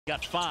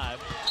Got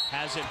 5,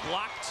 has it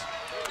blocked.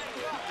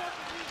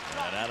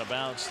 And out of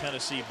bounds,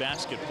 Tennessee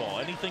basketball.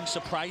 Anything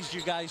surprised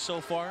you guys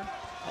so far?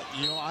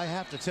 You know, I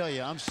have to tell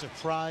you, I'm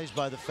surprised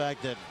by the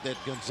fact that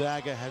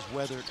Gonzaga has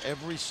weathered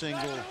every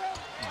single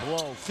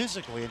blow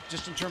physically, and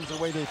just in terms of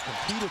the way they've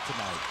competed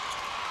tonight.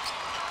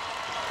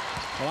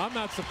 Well, I'm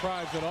not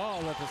surprised at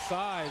all at the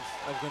size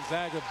of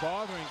Gonzaga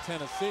bothering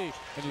Tennessee.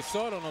 And you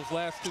saw it on those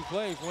last 2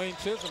 plays. Wayne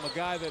Chisholm, a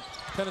guy that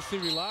Tennessee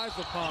relies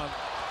upon,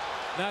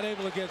 not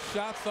able to get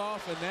shots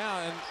off, and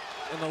now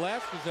in the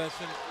last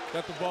possession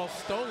got the ball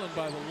stolen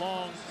by the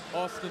long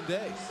Austin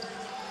Daye.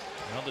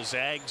 Well, the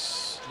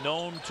Zags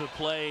known to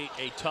play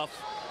a tough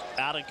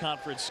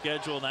out-of-conference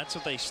schedule, and that's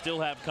what they still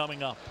have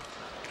coming up.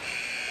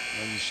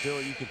 And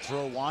you could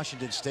throw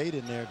Washington State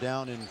in there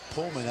down in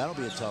Pullman. That'll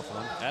be a tough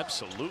one.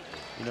 Absolutely.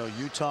 You know,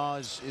 Utah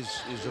is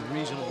a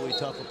reasonably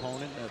tough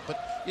opponent.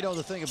 But, you know,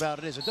 the thing about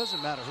it is it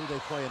doesn't matter who they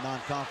play in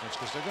non-conference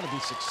because they're going to be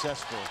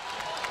successful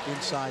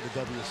inside the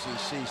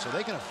WCC. So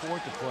they can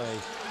afford to play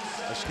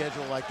a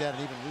schedule like that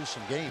and even lose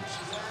some games.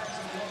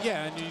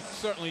 Yeah, and you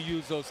certainly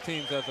use those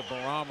teams as a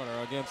barometer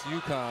against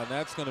UConn.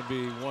 That's going to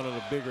be one of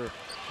the bigger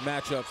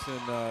matchups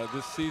in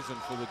this season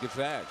for the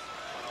Gonzaga.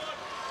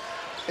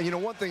 And you know,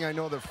 one thing I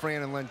know that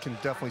Fran and Len can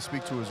definitely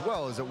speak to as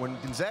well is that when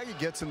Gonzaga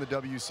gets in the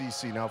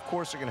WCC, now of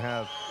course they're going to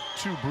have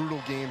 2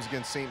 brutal games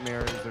against St.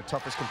 Mary's, their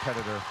toughest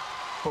competitor.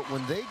 But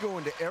when they go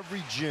into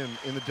every gym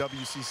in the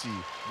WCC,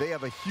 they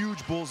have a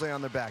huge bullseye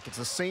on their back. It's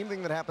the same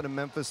thing that happened in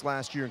Memphis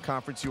last year in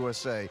Conference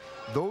USA.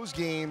 Those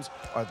games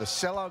are the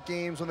sellout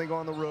games when they go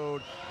on the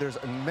road. There's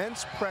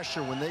immense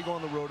pressure when they go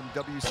on the road in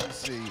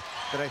WCC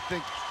that I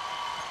think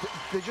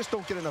they just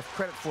don't get enough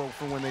credit for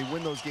when they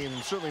win those games,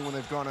 and certainly when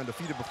they've gone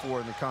undefeated before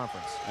in the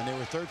conference. And they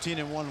were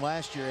 13-1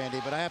 last year,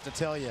 Andy, but I have to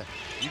tell you,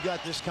 you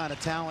got this kind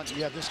of talent,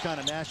 you have this kind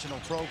of national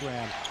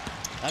program.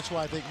 That's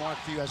why I think Mark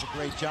Few has a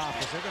great job,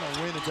 because they're going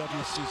to win the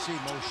WCC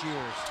most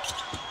years.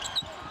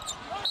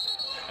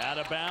 Out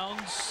of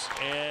bounds,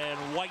 and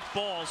white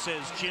ball,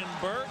 says Jim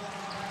Burke.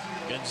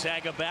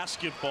 Gonzaga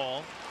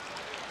basketball.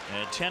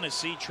 And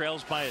Tennessee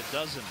trails by a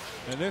dozen.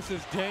 And this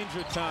is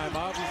danger time.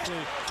 Obviously,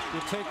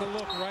 you take a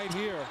look right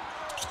here.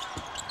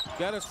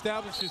 Got to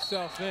establish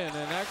yourself in.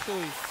 And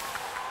actually,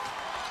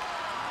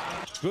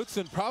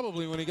 Goodson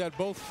probably, when he got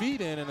both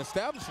feet in and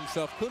established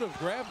himself, could have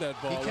grabbed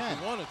that ball if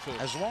he wanted to.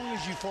 As long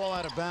as you fall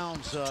out of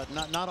bounds,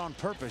 not on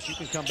purpose, you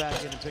can come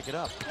back in and pick it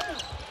up.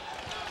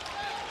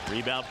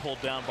 Rebound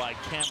pulled down by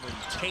Cameron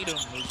Tatum,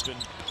 who's been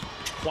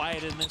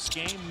quiet in this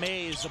game.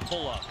 Mays a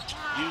pull-up.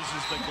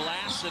 Uses the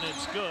glass, and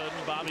it's good.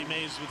 Bobby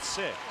Mays with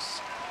 6.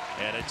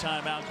 And a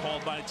timeout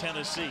called by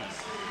Tennessee.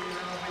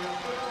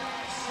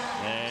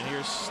 And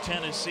here's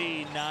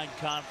Tennessee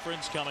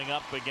non-conference coming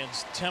up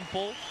against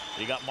Temple.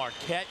 You got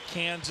Marquette,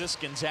 Kansas,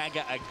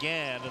 Gonzaga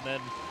again, and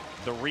then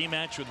the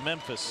rematch with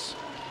Memphis.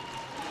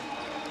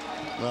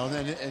 Well,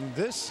 and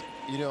this,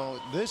 you know,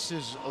 this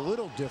is a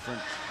little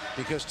different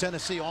because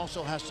Tennessee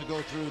also has to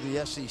go through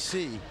the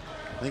SEC.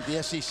 I think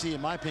the SEC, in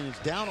my opinion, is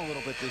down a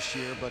little bit this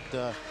year,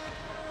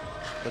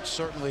 but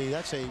certainly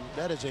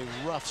that is a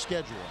rough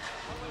schedule.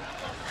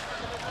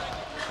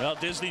 Well,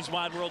 Disney's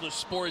Wide World of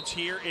Sports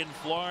here in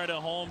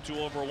Florida, home to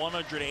over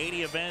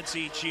 180 events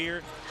each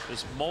year.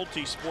 This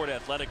multi-sport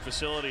athletic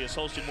facility has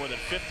hosted more than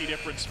 50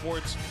 different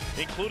sports,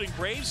 including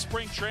Braves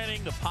spring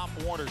training, the Pop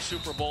Warner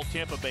Super Bowl,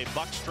 Tampa Bay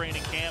Bucks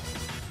training camp,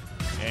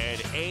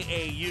 and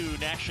AAU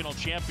National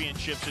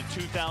Championships in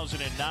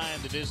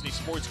 2009. The Disney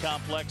Sports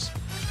Complex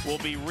will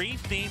be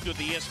rethemed with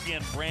the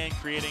ESPN brand,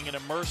 creating an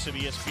immersive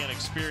ESPN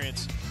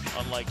experience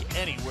unlike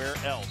anywhere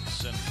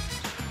else. And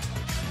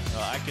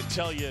I can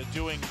tell you,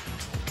 doing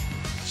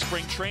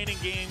spring training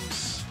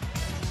games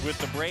with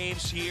the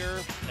Braves here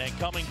and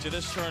coming to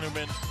this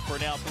tournament for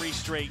now 3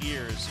 straight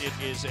years, it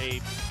is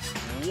a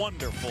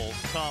wonderful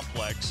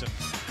complex. And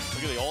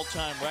look at the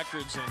all-time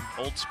records in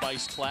Old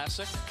Spice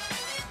Classic.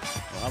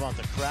 Well, how about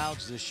the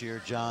crowds this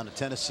year, John? The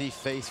Tennessee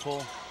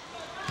faithful,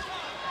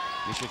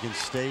 Michigan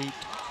State.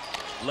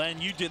 Len,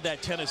 you did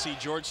that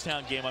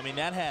Tennessee-Georgetown game. I mean,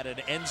 that had an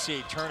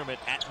NCAA tournament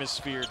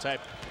atmosphere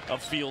type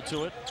of feel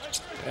to it.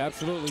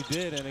 Absolutely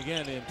did. And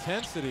again, the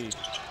intensity,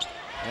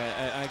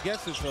 I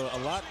guess it's a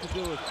lot to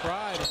do with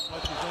pride as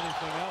much as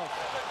anything else.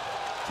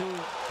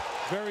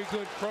 2 very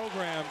good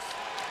programs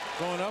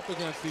going up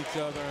against each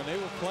other, and they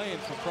were playing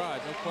for pride,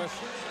 no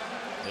question.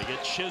 They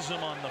get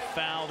Chisholm on the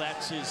foul.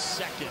 That's his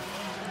 2nd.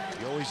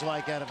 You always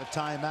like out of a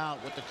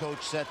timeout what the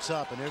coach sets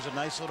up, and there's a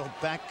nice little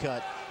back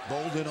cut.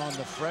 Bolden on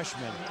the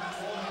freshman.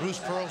 Bruce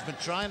Pearl's been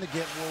trying to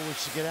get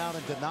Woolwich to get out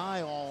and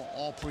deny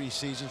all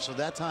preseason, so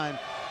that time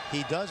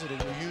he does it,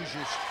 and you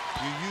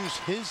use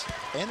his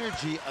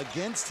energy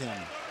against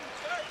him.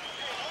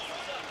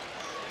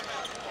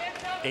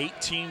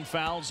 18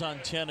 fouls on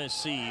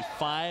Tennessee,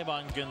 5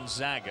 on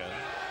Gonzaga.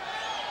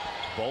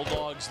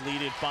 Bulldogs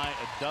lead it by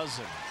a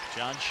dozen.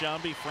 John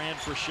Shambi, Fran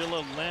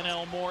Fraschilla, Len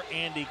Elmore,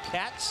 Andy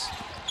Katz.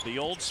 The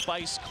Old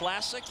Spice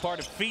Classic, part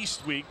of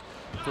Feast Week,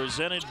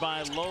 presented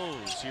by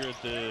Lowe's here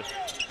at the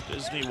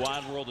Disney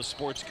Wide World of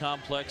Sports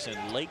Complex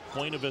in Lake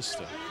Buena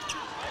Vista.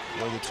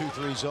 where the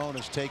 2-3 zone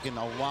has taken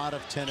a lot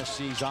of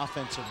Tennessee's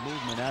offensive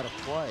movement out of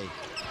play.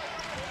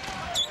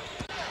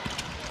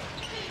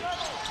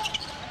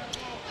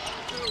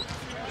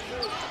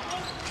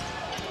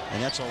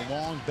 And that's a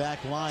long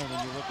back line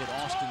when you look at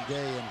Austin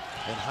Day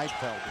and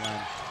Heitfeld,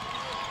 Len.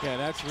 Yeah,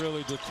 that's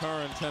really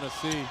deterring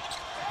Tennessee,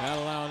 not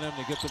allowing them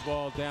to get the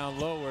ball down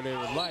low where they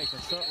would like,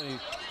 and certainly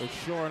it's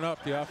shoring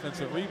up the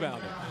offensive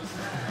rebounding.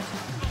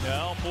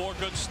 Well, more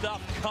good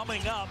stuff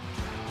coming up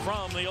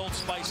from the Old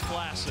Spice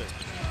Classic.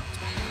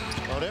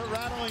 Well, they're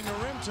rattling the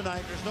rim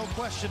tonight. There's no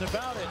question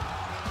about it.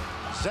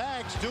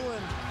 Zags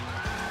doing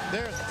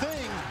their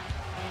thing.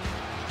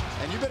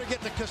 And you better get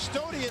the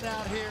custodian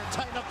out here and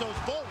tighten up those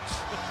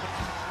bolts.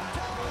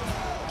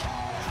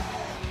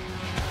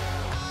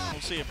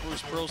 We'll see if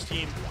Bruce Pearl's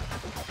team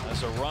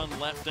has a run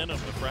left in him.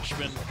 The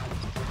freshman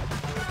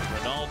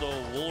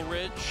Ronaldo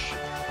Woolridge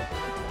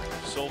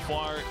so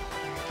far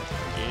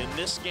in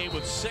this game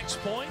with 6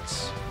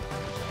 points.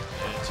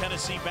 And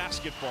Tennessee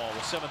basketball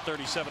with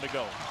 7:37 to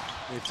go.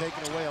 They've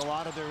taken away a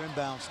lot of their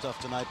inbound stuff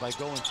tonight by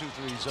going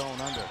 2-3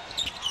 zone under.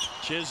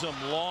 Chisholm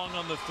long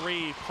on the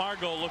three.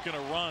 Pargo looking to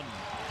run.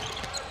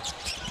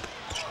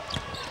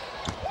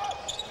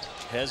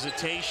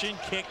 Hesitation,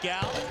 kick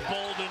out,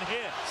 Bolden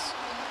hits.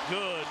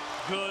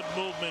 Good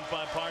movement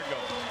by Pargo.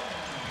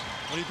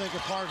 What do you think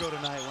of Pargo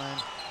tonight, Len?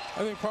 I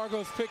think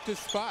Pargo's picked his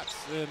spots,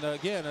 and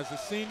again, as a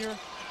senior,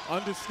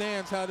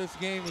 understands how this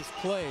game is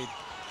played.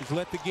 He's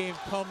let the game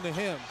come to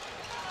him.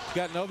 He's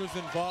gotten others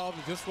involved,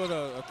 just what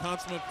a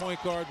consummate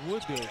point guard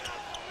would do.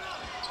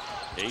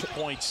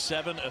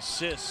 8.7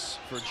 assists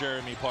for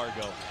Jeremy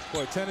Pargo.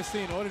 Boy,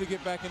 Tennessee, in order to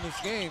get back in this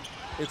game,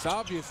 it's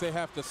obvious they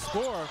have to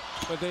score,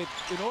 but in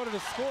order to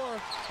score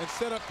and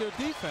set up their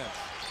defense.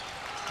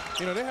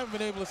 You know, they haven't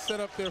been able to set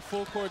up their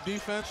full court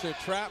defense, their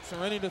traps,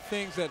 or any of the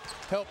things that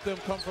help them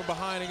come from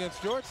behind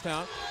against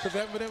Georgetown, because they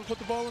haven't been able to put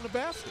the ball in the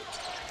basket.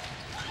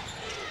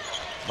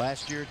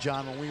 Last year,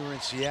 John, when we were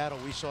in Seattle,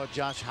 we saw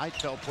Josh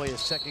Heitfeld play his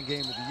second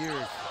game of the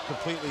year.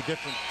 Completely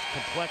different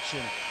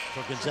complexion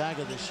for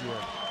Gonzaga this year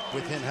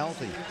with him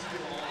healthy.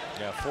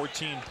 Yeah,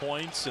 14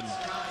 points, and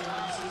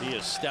he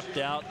has stepped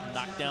out and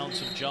knocked down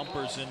some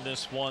jumpers in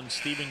this one.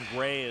 Stephen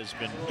Gray has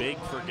been big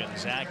for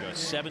Gonzaga.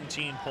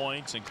 17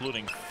 points,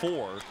 including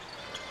 4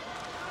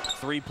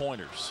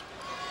 3-pointers.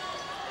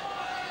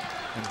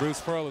 And Bruce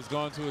Pearl has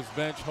gone to his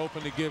bench,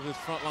 hoping to give his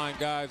frontline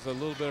guys a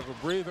little bit of a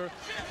breather.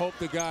 Hope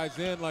the guys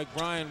in, like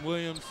Brian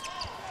Williams,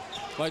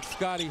 like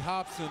Scotty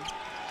Hobson,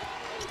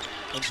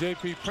 and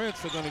J.P.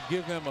 Prince, are going to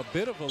give them a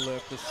bit of a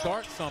lift to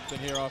start something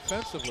here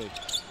offensively.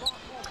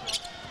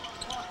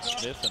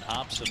 Smith and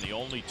Hobson, the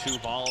only 2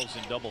 balls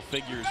in double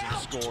figures in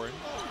scoring.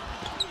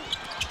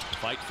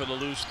 Fight for the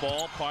loose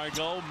ball.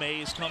 Pargo.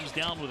 Mays comes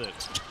down with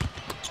it.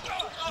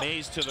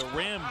 Mays to the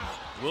rim.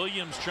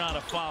 Williams trying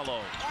to follow.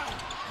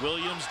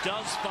 Williams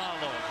does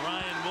follow.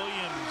 Brian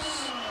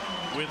Williams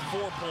with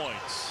 4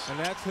 points. And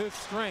that's his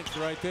strength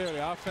right there,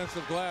 the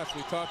offensive glass.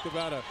 We talked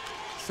about a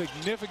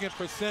significant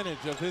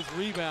percentage of his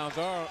rebounds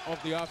are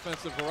of the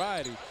offensive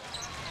variety.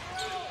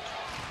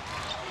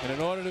 And in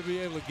order to be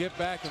able to get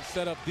back and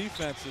set up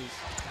defenses,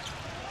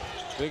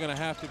 they're going to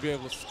have to be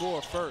able to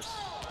score first.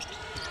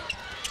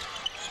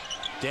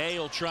 Day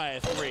will try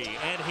a 3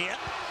 and hit.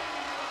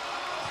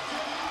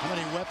 How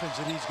many weapons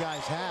do these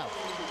guys have?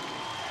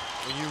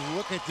 When you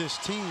look at this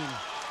team,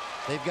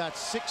 they've got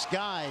 6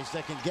 guys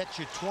that can get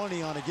you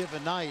 20 on a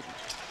given night.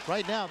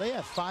 Right now, they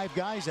have 5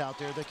 guys out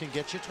there that can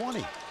get you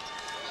 20.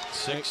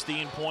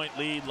 16-point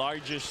lead,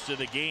 largest of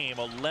the game.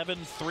 11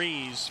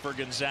 threes for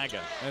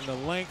Gonzaga. And the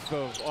length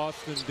of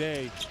Austin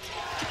Day.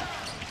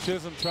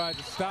 Chisholm tried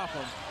to stop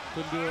him.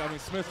 Couldn't do it. I mean,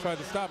 Smith tried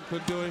to stop him.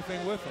 Couldn't do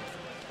anything with him.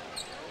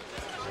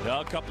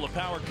 Well, a couple of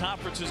power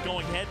conferences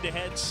going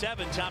head-to-head.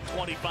 7 top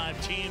 25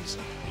 teams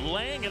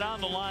laying it on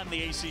the line.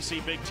 The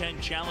ACC Big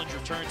Ten Challenge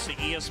returns to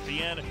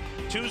ESPN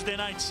Tuesday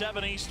night,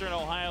 7 Eastern,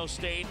 Ohio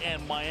State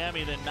and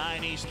Miami, then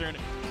 9 Eastern.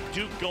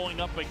 Duke going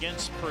up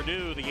against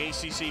Purdue. The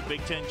ACC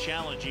Big Ten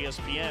Challenge,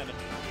 ESPN,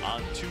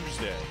 on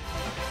Tuesday.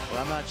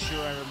 Well, I'm not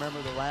sure I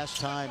remember the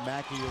last time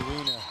Mackey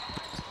Arena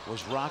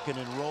was rocking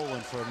and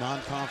rolling for a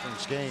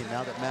non-conference game,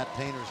 now that Matt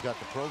Painter's got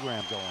the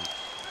program going.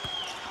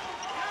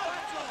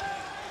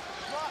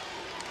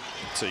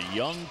 It's a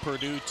young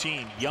Purdue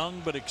team,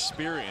 young but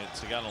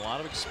experienced. They got a lot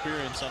of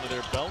experience under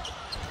their belt.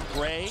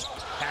 Gray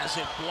has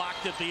it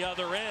blocked at the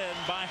other end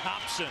by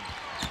Hobson.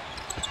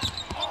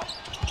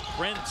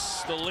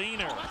 Prince, the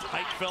leaner.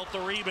 Heitfeld the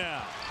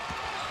rebound.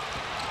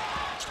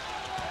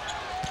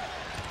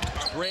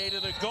 Gray to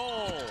the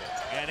goal,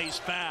 and he's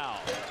fouled.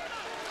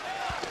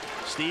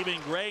 Stephen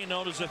Gray,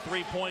 known as a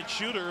 3-point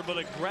shooter, but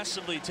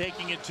aggressively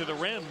taking it to the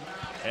rim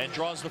and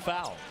draws the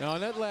foul. Now,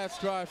 on that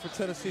last drive for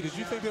Tennessee, did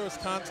you think there was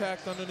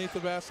contact underneath the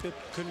basket?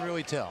 Couldn't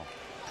really tell.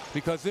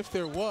 Because if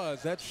there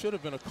was, that should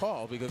have been a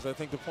call, because I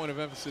think the point of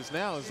emphasis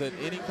now is that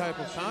any type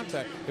of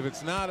contact, if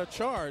it's not a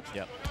charge,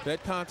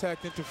 that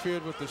contact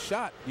interfered with the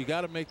shot, you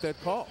got to make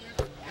that call.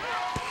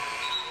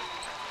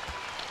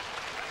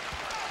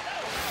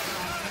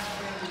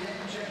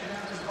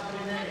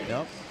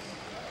 Yep.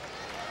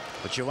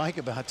 But you like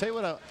about, I'll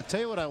tell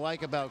you what I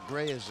like about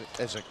Gray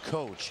as a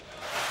coach.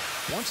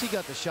 Once he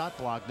got the shot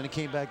blocked, then he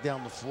came back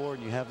down the floor,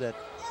 and you have that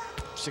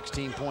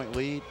 16-point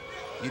lead.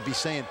 You'd be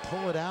saying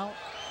pull it out,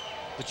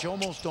 but you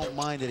almost don't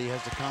mind that he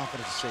has the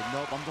confidence to say,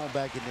 nope, I'm going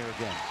back in there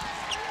again.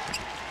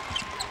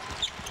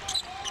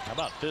 How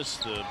about this?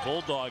 The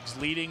Bulldogs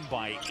leading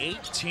by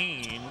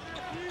 18.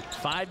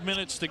 5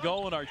 minutes to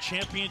go in our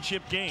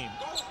championship game.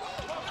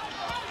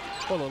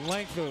 Well, the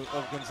length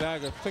of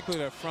Gonzaga,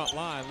 particularly their front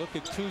line. Look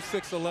at 2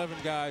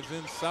 6'11" guys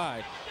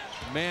inside,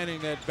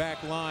 manning that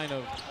back line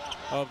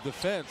of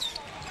defense.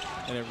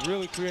 And it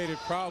really created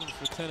problems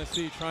for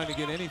Tennessee trying to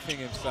get anything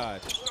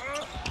inside.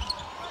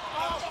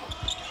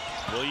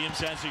 Williams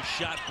has his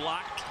shot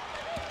blocked.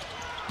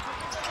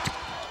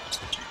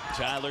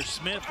 Tyler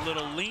Smith,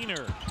 little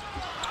leaner,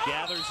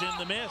 gathers in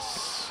the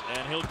miss,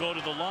 and he'll go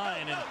to the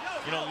line. And,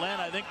 you know, Len,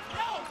 I think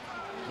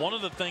one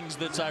of the things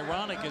that's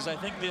ironic is I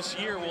think this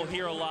year we'll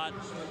hear a lot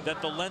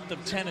that the length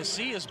of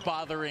Tennessee is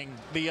bothering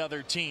the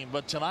other team.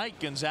 But tonight,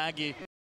 Gonzaga